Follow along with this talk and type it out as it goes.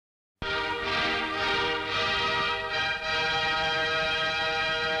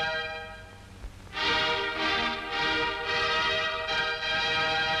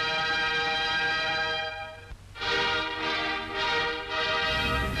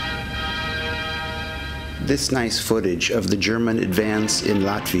This nice footage of the German advance in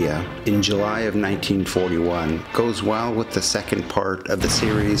Latvia in July of 1941 goes well with the second part of the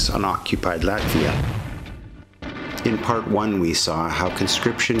series on occupied Latvia. In part 1 we saw how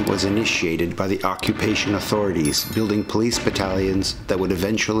conscription was initiated by the occupation authorities, building police battalions that would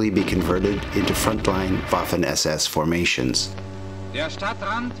eventually be converted into frontline Waffen SS formations. Der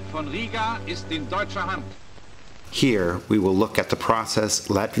Stadtrand von Riga ist in deutscher Hand. Here we will look at the process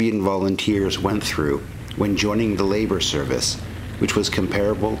Latvian volunteers went through when joining the labor service, which was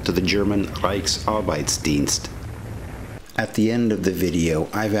comparable to the German Reichsarteitsdient. At the end of the video,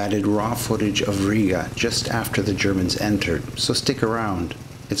 I've added raw footage of Riga just after the Germans entered, so stick around,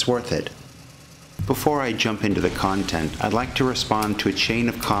 it's worth it. Before I jump into the content, I'd like to respond to a chain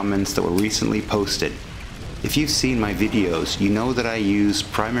of comments that were recently posted. If you've seen my videos, you know that I use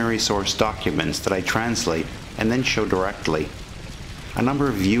primary source documents that I translate and then show directly. A number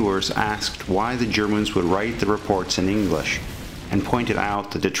of viewers asked why the Germans would write the reports in English, and pointed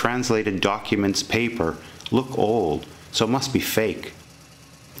out that the translated documents paper look old, so it must be fake.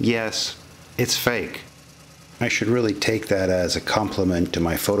 Yes, it's fake. I should really take that as a compliment to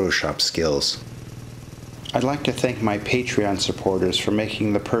my Photoshop skills. I'd like to thank my Patreon supporters for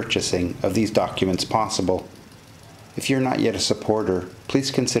making the purchasing of these documents possible. If you're not yet a supporter,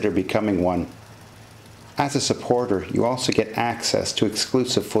 please consider becoming one. As a supporter, you also get access to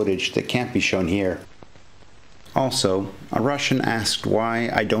exclusive footage that can't be shown here. Also, a Russian asked why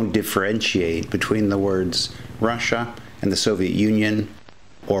I don't differentiate between the words Russia and the Soviet Union,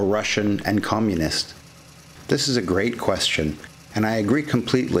 or Russian and communist. This is a great question, and I agree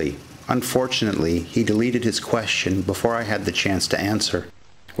completely. Unfortunately, he deleted his question before I had the chance to answer.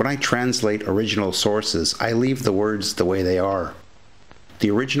 When I translate original sources, I leave the words the way they are. The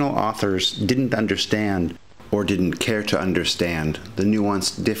original authors didn't understand, or didn't care to understand, the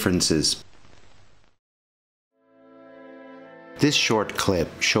nuanced differences. This short clip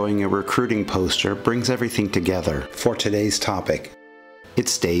showing a recruiting poster brings everything together for today's topic. It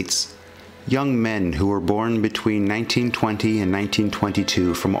states, young men who were born between 1920 and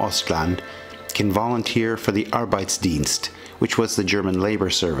 1922 from Ostland can volunteer for the Arbeitsdienst, which was the German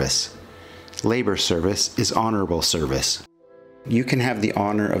labor service. Labor service is honorable service. You can have the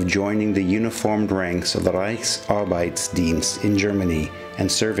honor of joining the uniformed ranks of the Reichsarteitsdient in Germany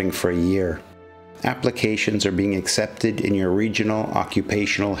and serving for a year. Applications are being accepted in your regional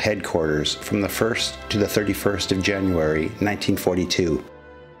occupational headquarters from the 1st to the 31st of January 1942.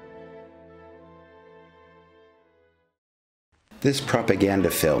 This propaganda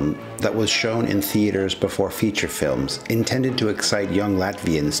film that was shown in theaters before feature films intended to excite young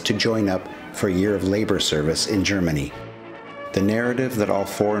Latvians to join up for a year of labor service in Germany. The narrative that all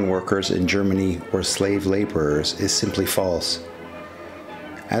foreign workers in Germany were slave laborers is simply false.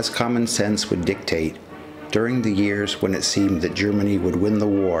 As common sense would dictate, during the years when it seemed that Germany would win the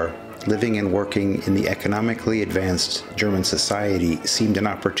war, living and working in the economically advanced German society seemed an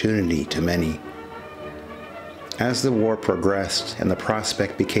opportunity to many. As the war progressed and the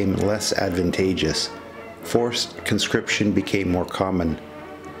prospect became less advantageous, forced conscription became more common.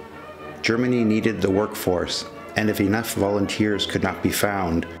 Germany needed the workforce, and if enough volunteers could not be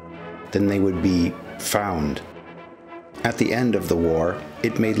found, then they would be found. At the end of the war,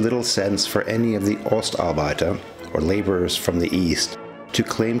 it made little sense for any of the Ostarbeiter, or laborers from the East, to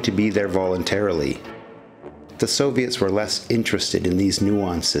claim to be there voluntarily. The Soviets were less interested in these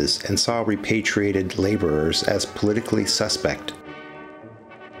nuances and saw repatriated laborers as politically suspect.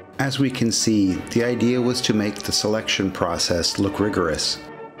 As we can see, the idea was to make the selection process look rigorous.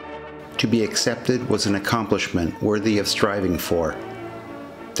 To be accepted was an accomplishment worthy of striving for.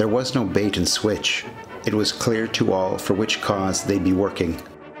 There was no bait and switch. It was clear to all for which cause they'd be working.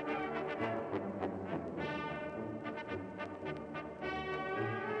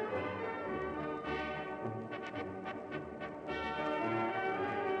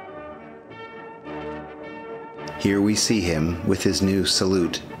 Here we see him with his new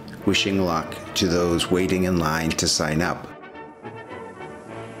salute, wishing luck to those waiting in line to sign up.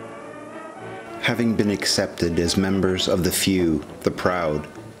 Having been accepted as members of the few, the proud,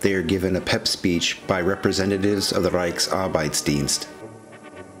 they are given a pep speech by representatives of the Reichsarbeitsdienst.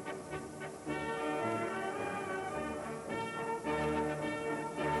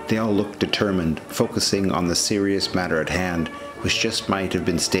 They all look determined, focusing on the serious matter at hand, which just might have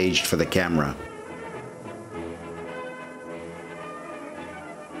been staged for the camera.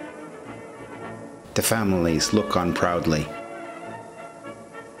 The families look on proudly.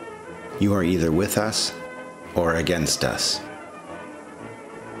 You are either with us or against us.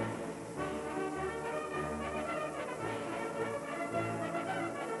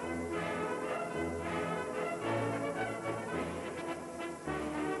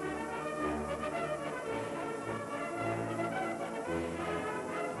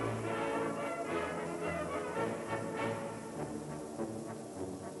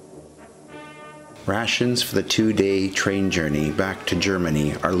 Rations for the 2-day train journey back to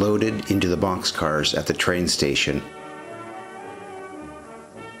Germany are loaded into the boxcars at the train station.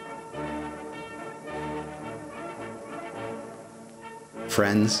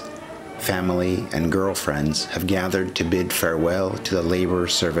 Friends, family, and girlfriends have gathered to bid farewell to the labor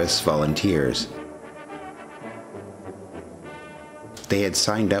service volunteers. They had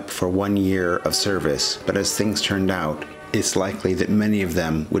signed up for 1 year of service, but as things turned out, it's likely that many of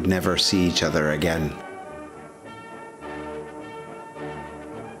them would never see each other again.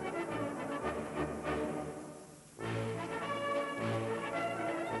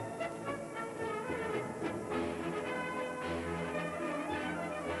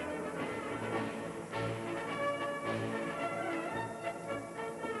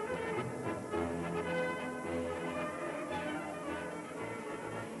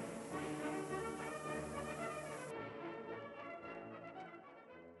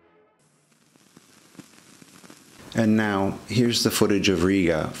 And now, here's the footage of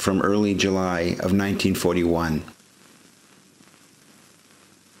Riga from early July of 1941.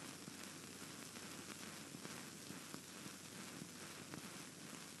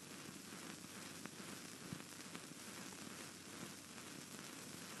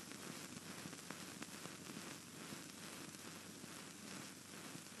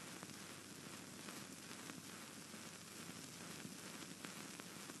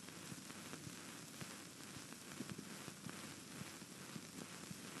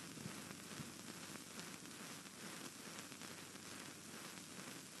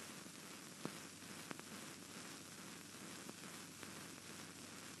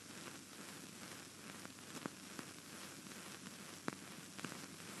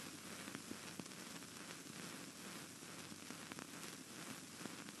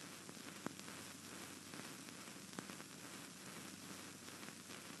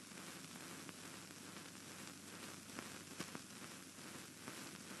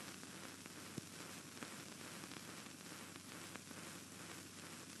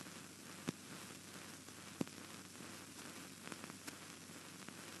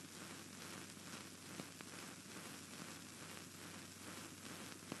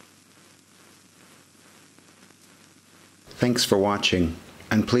 Thanks for watching,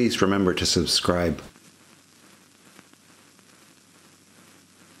 and please remember to subscribe.